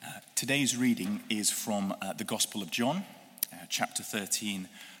Today's reading is from the Gospel of John, chapter 13,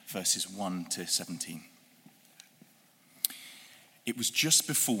 verses 1 to 17. It was just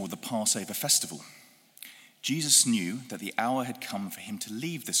before the Passover festival. Jesus knew that the hour had come for him to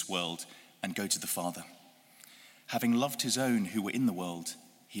leave this world and go to the Father. Having loved his own who were in the world,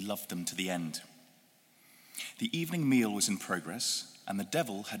 he loved them to the end. The evening meal was in progress, and the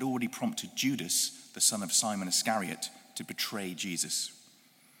devil had already prompted Judas, the son of Simon Iscariot, to betray Jesus.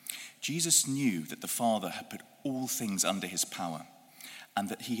 Jesus knew that the Father had put all things under his power, and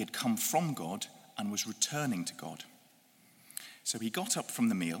that he had come from God and was returning to God. So he got up from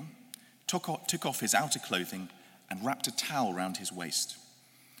the meal, took off his outer clothing, and wrapped a towel round his waist.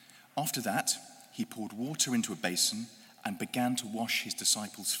 After that, he poured water into a basin and began to wash his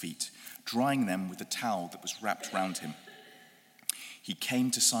disciples' feet, drying them with the towel that was wrapped round him. He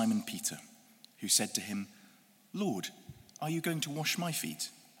came to Simon Peter, who said to him, "Lord, are you going to wash my feet?"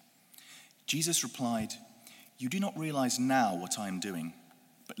 Jesus replied, "You do not realize now what I am doing,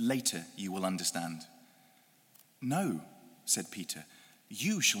 but later you will understand." "No," said Peter,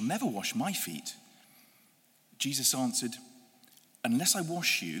 "you shall never wash my feet." Jesus answered, "Unless I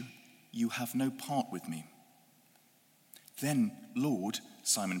wash you, you have no part with me." "Then, Lord,"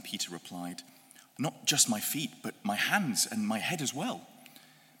 Simon Peter replied, "not just my feet, but my hands and my head as well."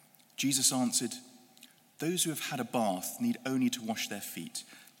 Jesus answered, "Those who have had a bath need only to wash their feet.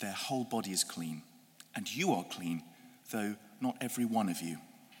 Their whole body is clean, and you are clean, though not every one of you."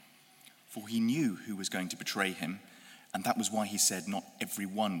 For he knew who was going to betray him, and that was why he said not every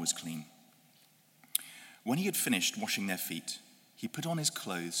one was clean. When he had finished washing their feet, he put on his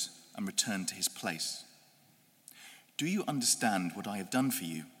clothes and returned to his place. "Do you understand what I have done for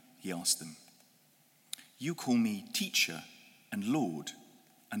you?" he asked them. "You call me teacher and Lord,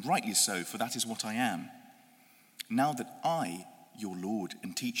 and rightly so, for that is what I am. Now that I, your Lord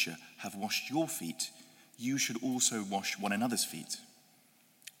and teacher, have washed your feet, you should also wash one another's feet.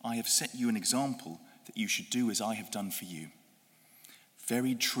 I have set you an example that you should do as I have done for you.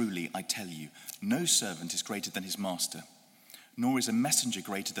 Very truly, I tell you, no servant is greater than his master, nor is a messenger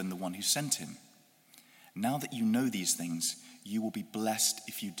greater than the one who sent him. Now that you know these things, you will be blessed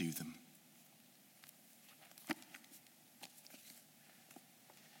if you do them."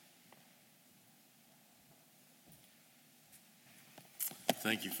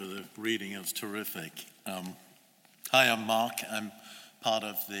 Thank you for the reading. It was terrific. Hi, I'm Mark. I'm part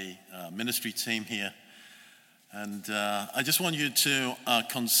of the ministry team here. And I just want you to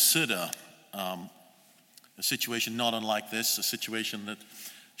consider a situation not unlike this, a situation that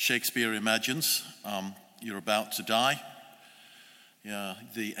Shakespeare imagines. You're about to die.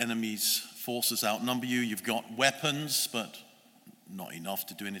 The enemy's forces outnumber you. You've got weapons, but not enough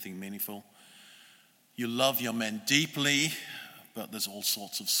to do anything meaningful. You love your men deeply, but there's all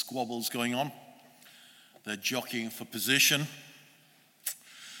sorts of squabbles going on. They're jockeying for position.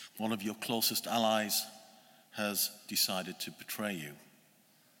 One of your closest allies has decided to betray you.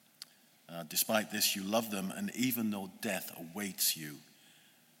 Despite this, you love them, and even though death awaits you,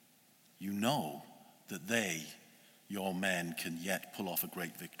 you know that they, your men, can yet pull off a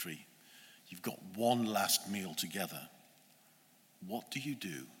great victory. You've got one last meal together. What do you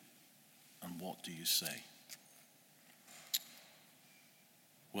do, and what do you say?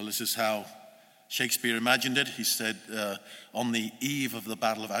 Well, this is how Shakespeare imagined it. He said, on the eve of the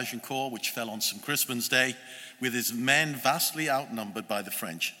Battle of Agincourt, which fell on St. Crispin's Day, with his men vastly outnumbered by the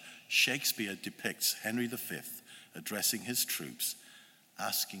French, Shakespeare depicts Henry V addressing his troops,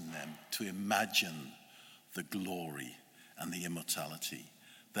 asking them to imagine the glory and the immortality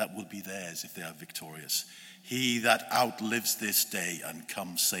that will be theirs if they are victorious. "He that outlives this day and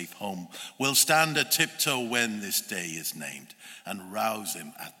comes safe home will stand a tiptoe when this day is named, and rouse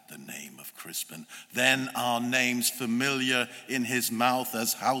him at the name of Crispin. Then our names, familiar in his mouth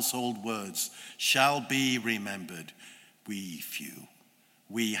as household words, shall be remembered. We few,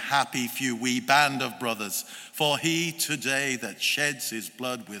 we happy few, we band of brothers, for he today that sheds his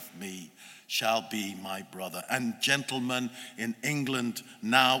blood with me shall be my brother. And gentlemen in England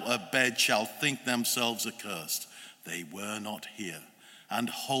now abed shall think themselves accursed. They were not here, and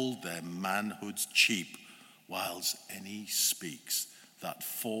hold their manhoods cheap, whiles any speaks that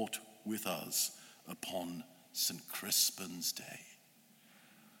fought with us upon St. Crispin's Day."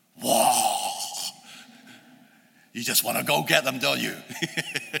 Whoa! You just want to go get them, don't you?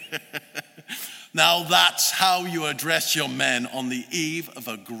 Now that's how you address your men on the eve of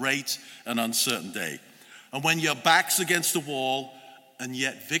a great and uncertain day. And when your back's against the wall, and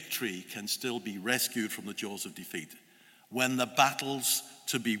yet victory can still be rescued from the jaws of defeat. When the battle's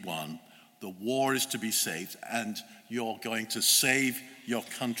to be won, the war is to be saved, and you're going to save your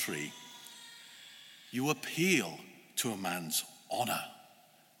country, you appeal to a man's honor,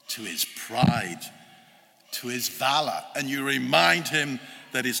 to his pride, to his valor, and you remind him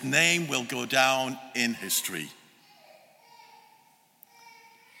that his name will go down in history.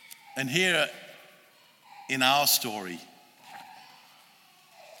 And here in our story,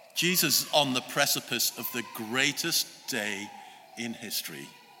 Jesus is on the precipice of the greatest day in history.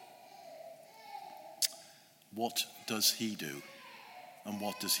 What does he do? And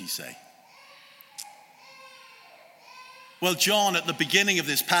what does he say? Well, John, at the beginning of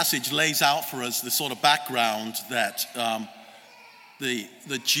this passage, lays out for us the sort of background that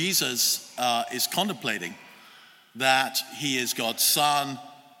Jesus is contemplating, that he is God's son,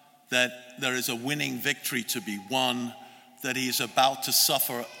 that there is a winning victory to be won, that he is about to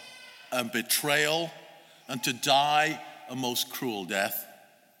suffer a betrayal and to die a most cruel death,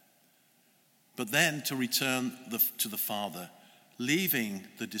 but then to return to the Father, leaving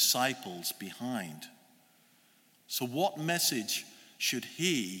the disciples behind. So what message should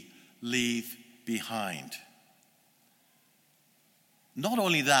he leave behind? Not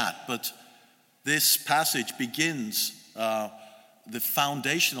only that, but this passage begins the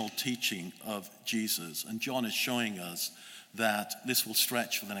foundational teaching of Jesus. And John is showing us that this will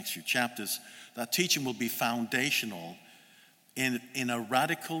stretch for the next few chapters. That teaching will be foundational in a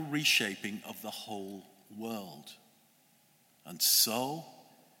radical reshaping of the whole world. And so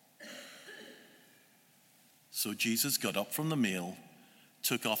Jesus got up from the meal,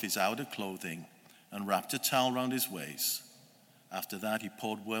 took off his outer clothing, and wrapped a towel around his waist. After that, he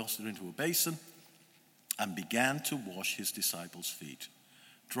poured water into a basin and began to wash his disciples' feet,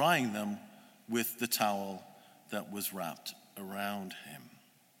 drying them with the towel that was wrapped around him.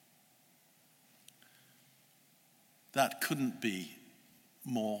 That couldn't be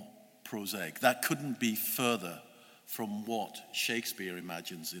more prosaic. That couldn't be further from what Shakespeare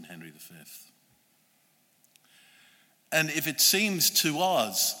imagines in Henry V. And if it seems to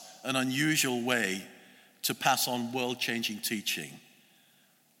us an unusual way to pass on world-changing teaching,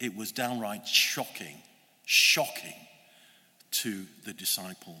 it was downright shocking to the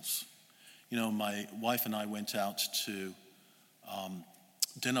disciples. You know, my wife and I went out to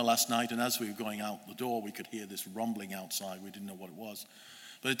dinner last night, and as we were going out the door, we could hear this rumbling outside. We didn't know what it was.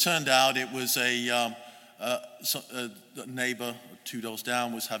 But it turned out it was a neighbor 2 doors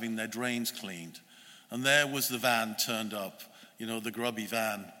down was having their drains cleaned. And there was the van turned up, you know, the grubby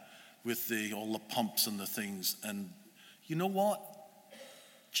van with all the pumps and the things. And you know what?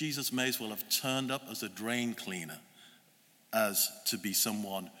 Jesus may as well have turned up as a drain cleaner as to be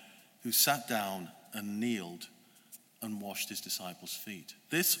someone who sat down and kneeled and washed his disciples' feet.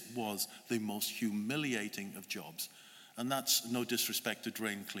 This was the most humiliating of jobs. And that's no disrespect to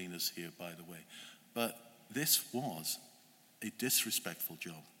drain cleaners here, by the way. But this was a disrespectful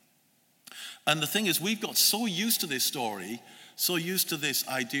job. And the thing is, we've got so used to this story, so used to this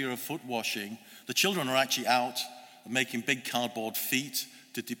idea of foot washing. The children are actually out making big cardboard feet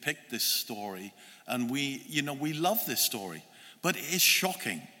to depict this story. And we love this story. But it is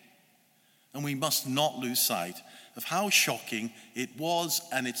shocking. And we must not lose sight of how shocking it was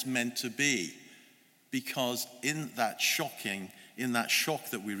and it's meant to be. Because in that shock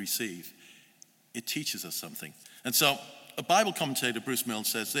that we receive, it teaches us something. And so a Bible commentator, Bruce Milne,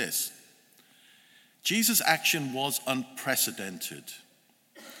 says this: Jesus' action was unprecedented.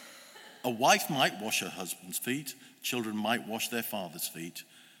 A wife might wash her husband's feet, children might wash their father's feet,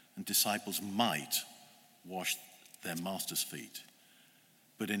 and disciples might wash their master's feet.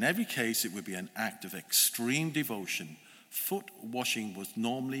 But in every case, it would be an act of extreme devotion. Foot washing was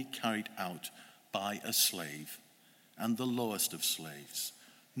normally carried out by a slave, and the lowest of slaves,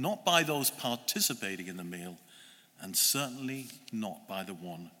 not by those participating in the meal, and certainly not by the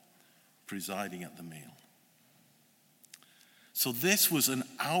one presiding at the meal. So this was an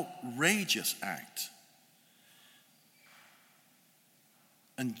outrageous act.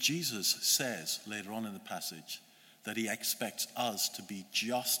 And Jesus says later on in the passage that he expects us to be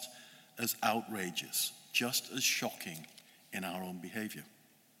just as outrageous, just as shocking in our own behavior.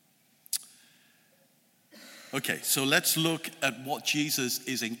 Okay, so let's look at what Jesus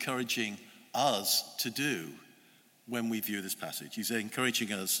is encouraging us to do when we view this passage. He's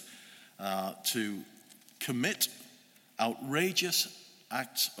encouraging us to commit outrageous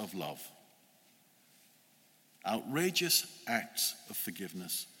acts of love, outrageous acts of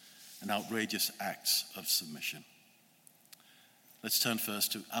forgiveness, and outrageous acts of submission. Let's turn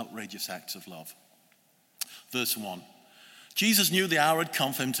first to outrageous acts of love. Verse 1. Jesus knew the hour had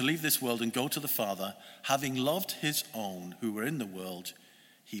come for him to leave this world and go to the Father. Having loved his own who were in the world,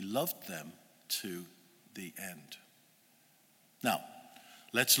 he loved them to the end. Now,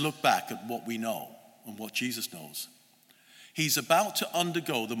 let's look back at what we know and what Jesus knows. He's about to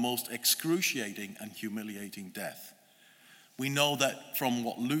undergo the most excruciating and humiliating death. We know that from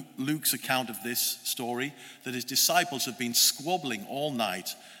what Luke's account of this story, that his disciples have been squabbling all night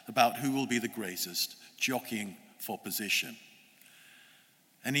about who will be the greatest, jockeying for position.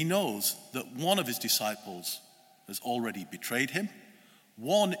 And he knows that one of his disciples has already betrayed him,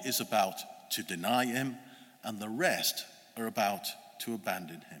 one is about to deny him, and the rest are about to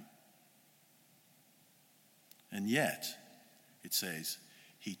abandon him. And yet, it says,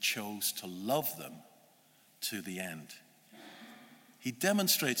 he chose to love them to the end. He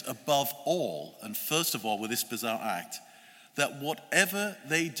demonstrates above all, and first of all with this bizarre act, that whatever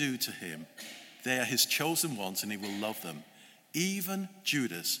they do to him, they are his chosen ones and he will love them. Even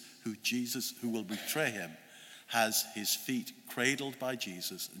Judas, who will betray him, has his feet cradled by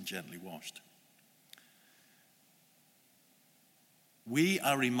Jesus and gently washed. We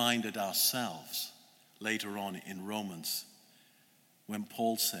are reminded ourselves later on in Romans when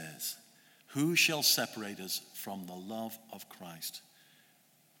Paul says, "Who shall separate us from the love of Christ?"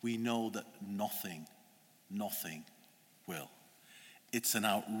 We know that nothing will. It's an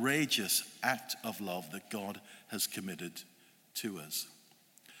outrageous act of love that God has committed to us.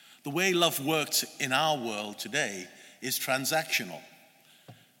 The way love works in our world today is transactional.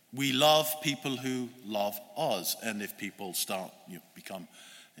 We love people who love us, and if people start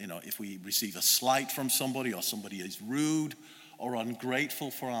if we receive a slight from somebody, or somebody is rude or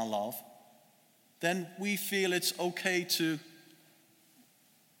ungrateful for our love, then we feel it's okay to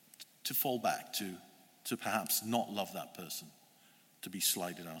fall back, to perhaps not love that person, to be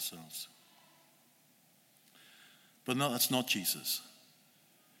slighted ourselves. But no, that's not Jesus.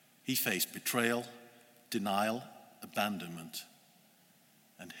 He faced betrayal, denial, abandonment,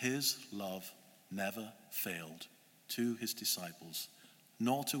 and his love never failed to his disciples,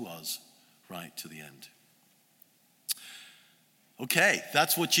 nor to us, right to the end. Okay,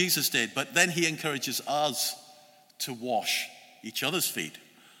 that's what Jesus did, but then he encourages us to wash each other's feet.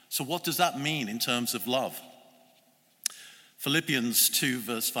 So what does that mean in terms of love? Philippians 2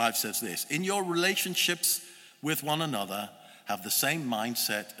 verse 5 says this, "In your relationships with one another, have the same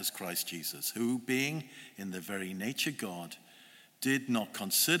mindset as Christ Jesus, who, being in the very nature God, did not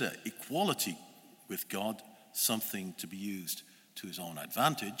consider equality with God something to be used to his own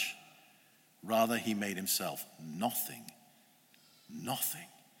advantage. Rather, he made himself nothing,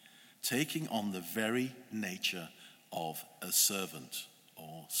 taking on the very nature of a servant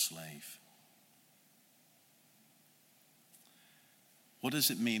or slave." What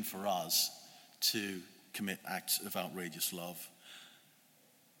does it mean for us to commit acts of outrageous love?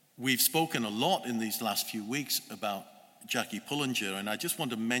 We've spoken a lot in these last few weeks about Jackie Pullinger, and I just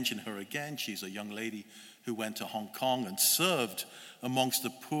want to mention her again. She's a young lady who went to Hong Kong and served amongst the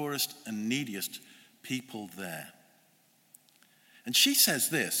poorest and neediest people there. And she says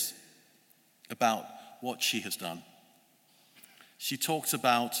this about what she has done. She talks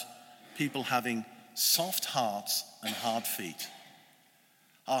about people having soft hearts and hard feet.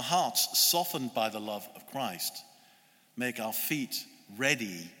 Our hearts, softened by the love of Christ, make our feet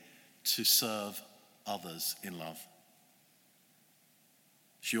ready to serve others in love.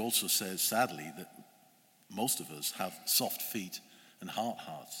 She also says, sadly, that most of us have soft feet and hard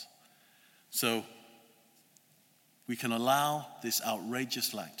hearts. So we can allow this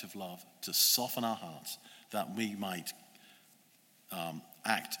outrageous act of love to soften our hearts, that we might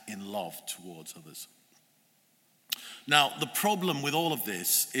act in love towards others. Now, the problem with all of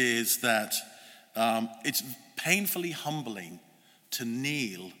this is that it's painfully humbling to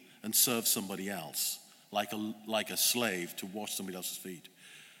kneel and serve somebody else, like a slave to wash somebody else's feet.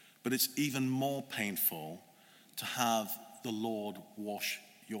 But it's even more painful to have the Lord wash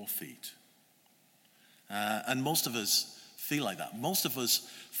your feet. And most of us feel like that. Most of us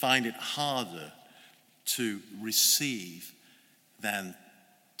find it harder to receive than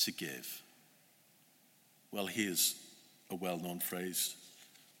to give. Well, here's a well-known phrase.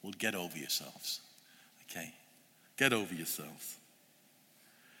 Well, get over yourselves. Okay? Get over yourselves.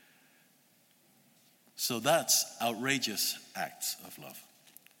 So that's outrageous acts of love.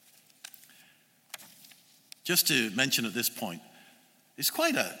 Just to mention at this point, it's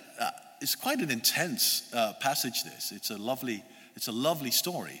quite an intense passage. This it's a lovely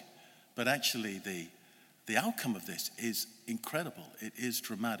story, but actually the outcome of this is incredible. It is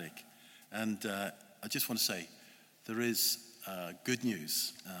dramatic, and I just want to say there is good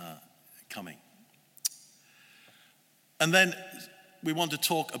news coming. And then we want to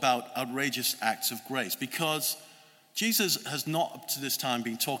talk about outrageous acts of grace, because Jesus has not up to this time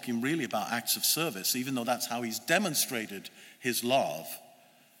been talking really about acts of service, even though that's how he's demonstrated his love.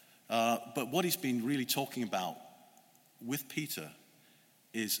 But what he's been really talking about with Peter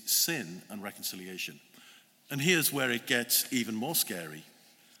is sin and reconciliation. And here's where it gets even more scary.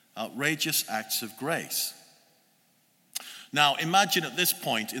 Outrageous acts of grace. Now, imagine at this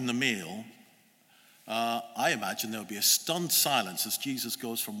point in the meal, I imagine there would be a stunned silence as Jesus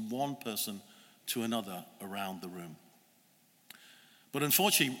goes from one person to another around the room. But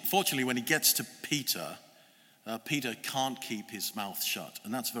unfortunately, when he gets to Peter, Peter can't keep his mouth shut,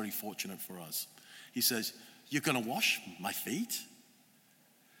 and that's very fortunate for us. He says, "You're going to wash my feet?"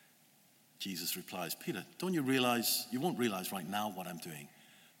 Jesus replies, "Peter, don't you realize, you won't realize right now what I'm doing,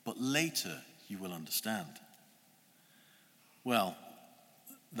 but later you will understand." Well,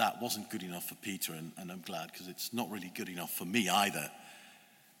 that wasn't good enough for Peter, and I'm glad, because it's not really good enough for me either.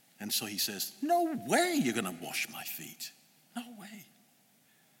 And so he says, "No way you're going to wash my feet. No way."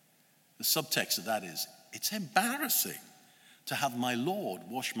 The subtext of that is, it's embarrassing to have my Lord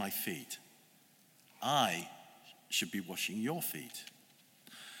wash my feet. I should be washing your feet.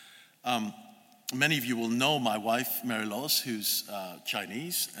 Many of you will know my wife, Mary Lois, who's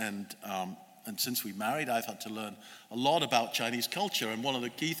Chinese, and since we married, I've had to learn a lot about Chinese culture. And one of the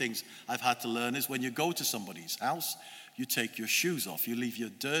key things I've had to learn is when you go to somebody's house, you take your shoes off. You leave your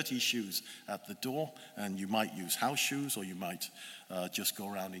dirty shoes at the door, and you might use house shoes, or you might just go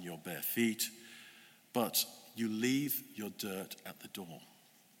around in your bare feet. But you leave your dirt at the door.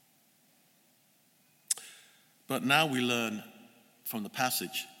 But now we learn from the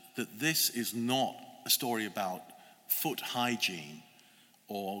passage that this is not a story about foot hygiene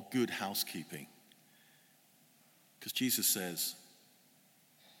or good housekeeping. Because Jesus says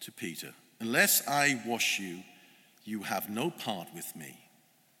to Peter, "Unless I wash you, you have no part with me."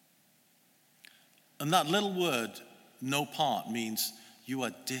 And that little word, "no part," means you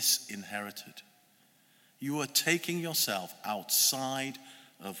are disinherited. You are taking yourself outside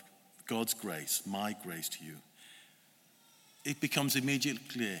of God's grace, my grace to you. It becomes immediately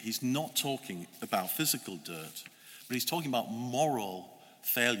clear he's not talking about physical dirt, but he's talking about moral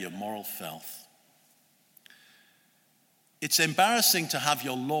failure, moral filth. It's embarrassing to have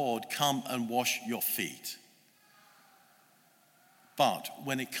your Lord come and wash your feet. But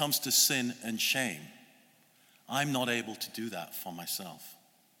when it comes to sin and shame, I'm not able to do that for myself.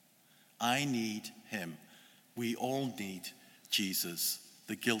 I need him. We all need Jesus,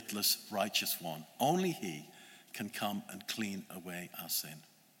 the guiltless, righteous one. Only he can come and clean away our sin.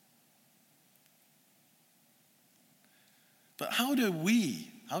 But how do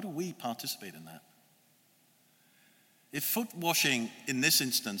we participate in that? If foot washing in this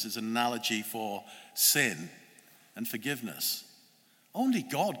instance is an analogy for sin and forgiveness, only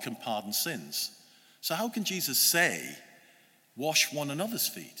God can pardon sins. So how can Jesus say, "Wash one another's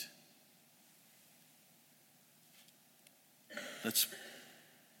feet"? Let's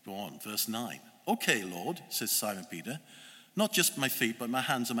go on, verse 9. "Okay, Lord," says Simon Peter, "not just my feet, but my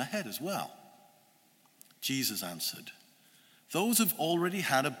hands and my head as well." Jesus answered, "Those who've already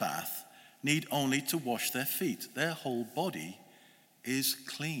had a bath need only to wash their feet. Their whole body is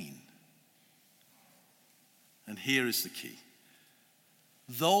clean." And here is the key.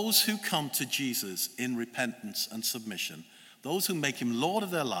 Those who come to Jesus in repentance and submission, those who make him Lord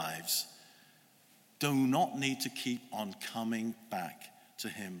of their lives, do not need to keep on coming back to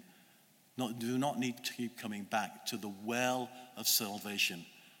him. Do not need to keep coming back to the well of salvation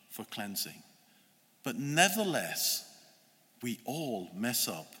for cleansing. But nevertheless, we all mess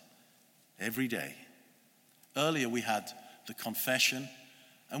up every day. Earlier we had the confession,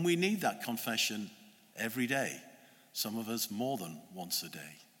 and we need that confession every day. Some of us more than once a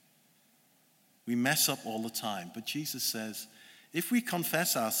day. We mess up all the time, but Jesus says, if we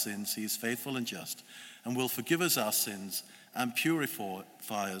confess our sins, he is faithful and just and will forgive us our sins and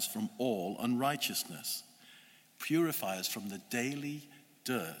purify us from all unrighteousness. Purify us from the daily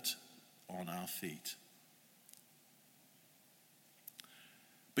dirt on our feet.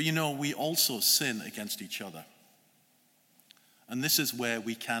 But we also sin against each other. And this is where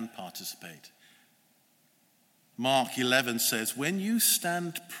we can participate. Mark 11 says, "When you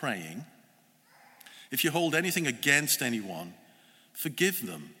stand praying, if you hold anything against anyone, forgive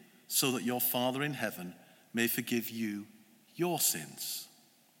them, so that your Father in heaven may forgive you your sins."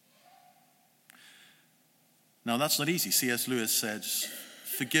 Now that's not easy. C.S. Lewis says,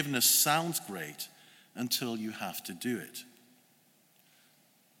 forgiveness sounds great until you have to do it.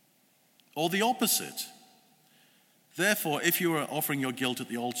 Or the opposite. Therefore, if you are offering your guilt at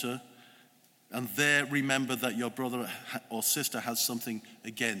the altar, and there remember that your brother or sister has something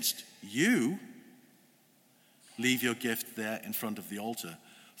against you, Leave your gift there in front of the altar.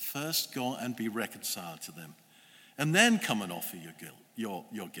 First go and be reconciled to them, and then come and offer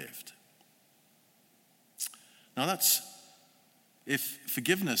your gift. Now if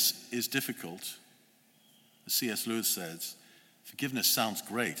forgiveness is difficult, as C.S. Lewis says, forgiveness sounds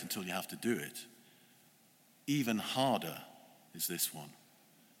great until you have to do it. Even harder is this one.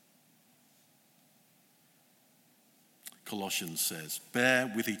 Colossians says,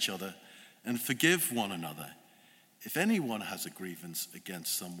 bear with each other and forgive one another. If anyone has a grievance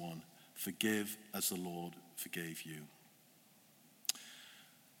against someone, forgive as the Lord forgave you.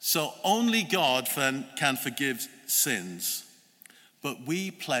 So only God can forgive sins, but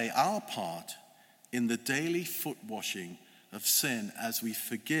we play our part in the daily foot washing of sin as we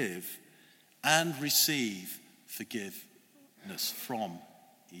forgive and receive forgiveness from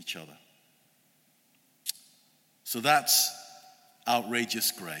each other. So that's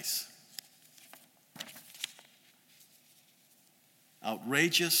outrageous grace.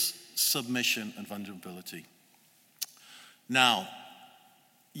 Outrageous submission and vulnerability. Now,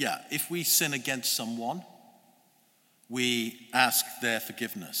 if we sin against someone, we ask their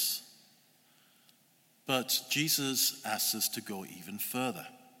forgiveness. But Jesus asks us to go even further.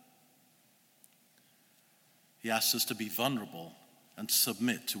 He asks us to be vulnerable and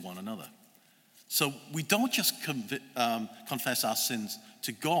submit to one another. So we don't just confess our sins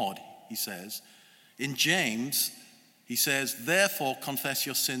to God, he says. In James, he says, therefore confess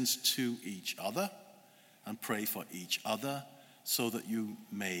your sins to each other and pray for each other so that you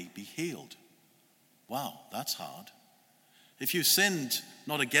may be healed. Wow, that's hard. If you sinned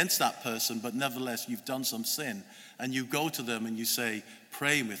not against that person, but nevertheless you've done some sin, and you go to them and you say,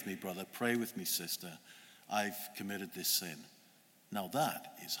 pray with me, brother, pray with me, sister, I've committed this sin. Now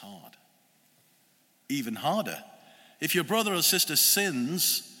that is hard. Even harder, if your brother or sister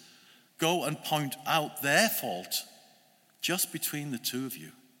sins, go and point out their fault just between the two of you.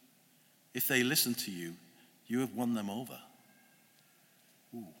 If they listen to you, you have won them over.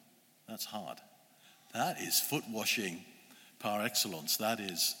 Ooh, that's hard. That is foot washing par excellence. That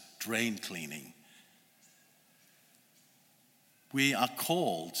is drain cleaning. We are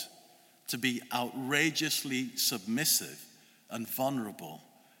called to be outrageously submissive and vulnerable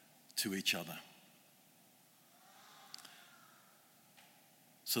to each other.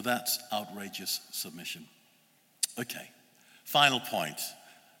 So that's outrageous submission. Okay, final point.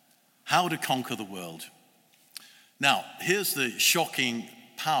 How to conquer the world. Now, here's the shocking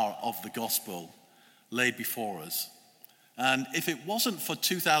power of the gospel laid before us. And if it wasn't for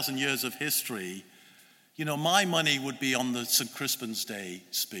 2,000 years of history, my money would be on the St. Crispin's Day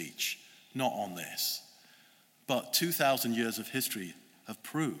speech, not on this. But 2,000 years of history have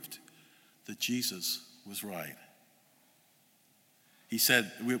proved that Jesus was right. He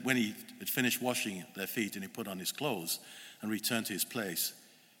said, when he had finished washing their feet and he put on his clothes and returned to his place,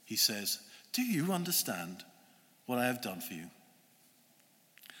 he says, do you understand what I have done for you?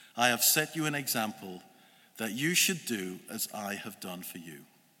 I have set you an example that you should do as I have done for you.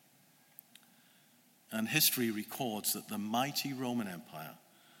 And history records that the mighty Roman Empire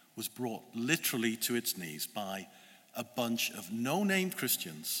was brought literally to its knees by a bunch of no-name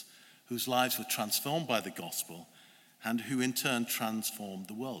Christians whose lives were transformed by the gospel and who in turn transformed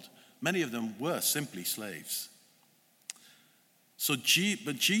the world. Many of them were simply slaves. But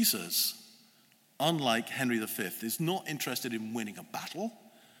Jesus, unlike Henry V, is not interested in winning a battle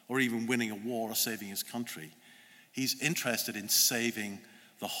or even winning a war or saving his country. He's interested in saving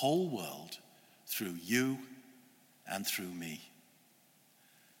the whole world through you and through me.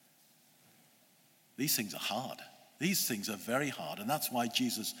 These things are hard. These things are very hard, and that's why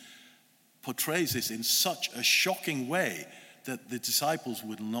Jesus portrays this in such a shocking way that the disciples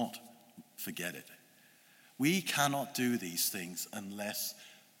would not forget it. We cannot do these things unless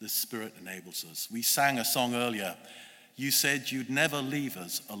the Spirit enables us. We sang a song earlier. You said you'd never leave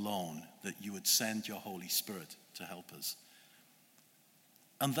us alone, that you would send your Holy Spirit to help us.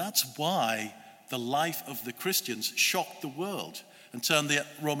 And that's why the life of the Christians shocked the world and turned the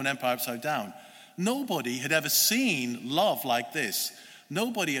Roman Empire upside down. Nobody had ever seen love like this.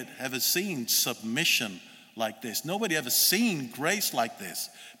 Nobody had ever seen submission like this. Nobody had ever seen grace like this,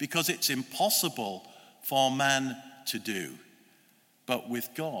 because it's impossible for man to do. But with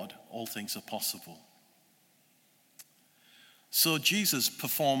God, all things are possible. So Jesus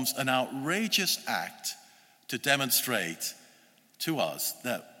performs an outrageous act to demonstrate to us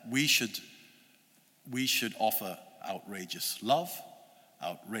that we should offer outrageous love,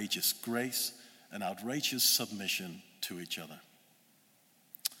 outrageous grace, and outrageous submission to each other.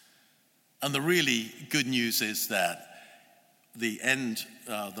 And the really good news is that the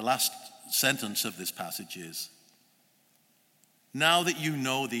last sentence of this passage is, Now that you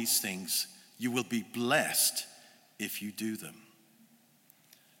know these things, you will be blessed if you do them.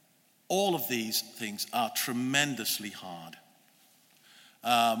 All of these things are tremendously hard.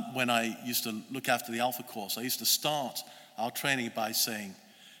 When I used to look after the Alpha course, I used to start our training by saying,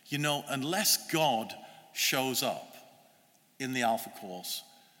 unless God shows up in the Alpha course,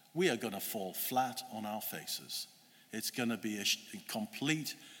 we are going to fall flat on our faces. It's going to be a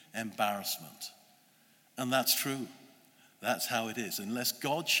complete embarrassment. And that's true. That's how it is. Unless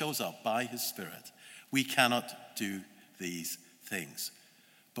God shows up by his Spirit, we cannot do these things.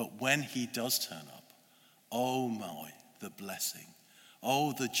 But when he does turn up, oh my, the blessing.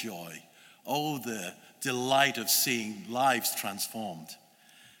 Oh, the joy. Oh, the delight of seeing lives transformed.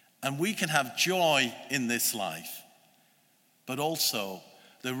 And we can have joy in this life. But also,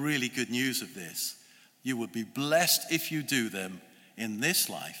 the really good news of this, you will be blessed if you do them in this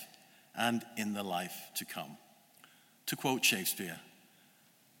life and in the life to come. To quote Shakespeare,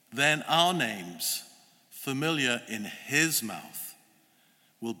 then our names, familiar in his mouth,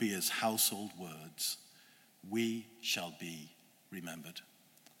 will be as household words. We shall be remembered.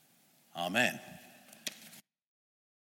 Amen.